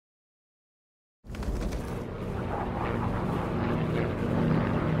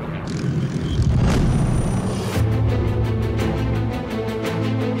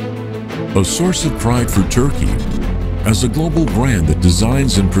a source of pride for Turkey as a global brand that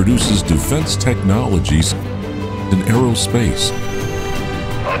designs and produces defense technologies in aerospace.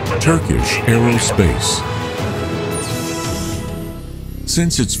 Turkish Aerospace.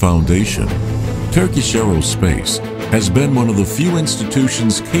 Since its foundation, Turkish Aerospace has been one of the few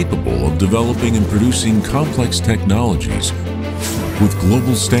institutions capable of developing and producing complex technologies with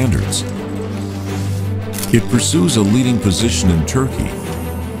global standards. It pursues a leading position in Turkey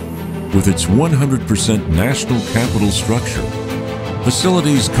with its 100% national capital structure,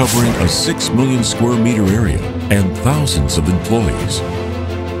 facilities covering a 6 million square meter area, and thousands of employees.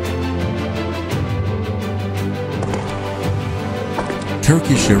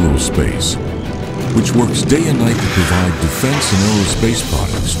 Turkish Aerospace, which works day and night to provide defense and aerospace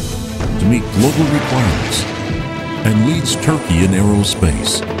products to meet global requirements, and leads Turkey in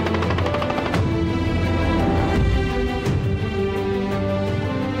aerospace.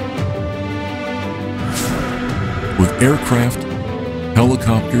 With aircraft,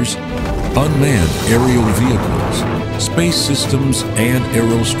 helicopters, unmanned aerial vehicles, space systems, and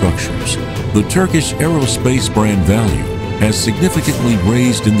aerostructures, the Turkish Aerospace brand value has significantly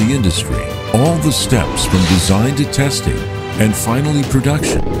raised in the industry. All the steps from design to testing and finally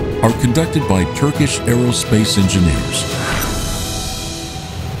production are conducted by Turkish Aerospace engineers.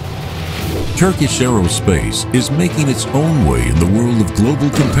 Turkish Aerospace is making its own way in the world of global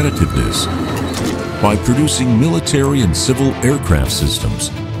competitiveness by producing military and civil aircraft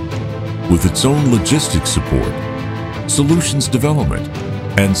systems with its own logistics support, solutions development,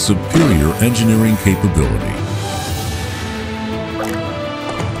 and superior engineering capability.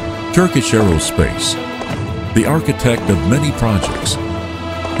 Turkish Aerospace, the architect of many projects,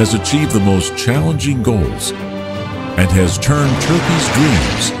 has achieved the most challenging goals and has turned Turkey's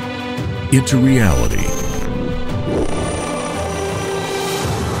dreams into reality.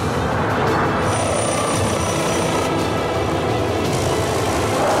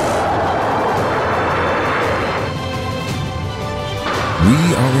 We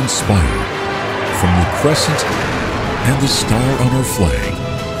are inspired from the crescent and the star on our flag.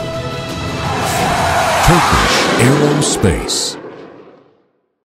 Turkish Aerospace.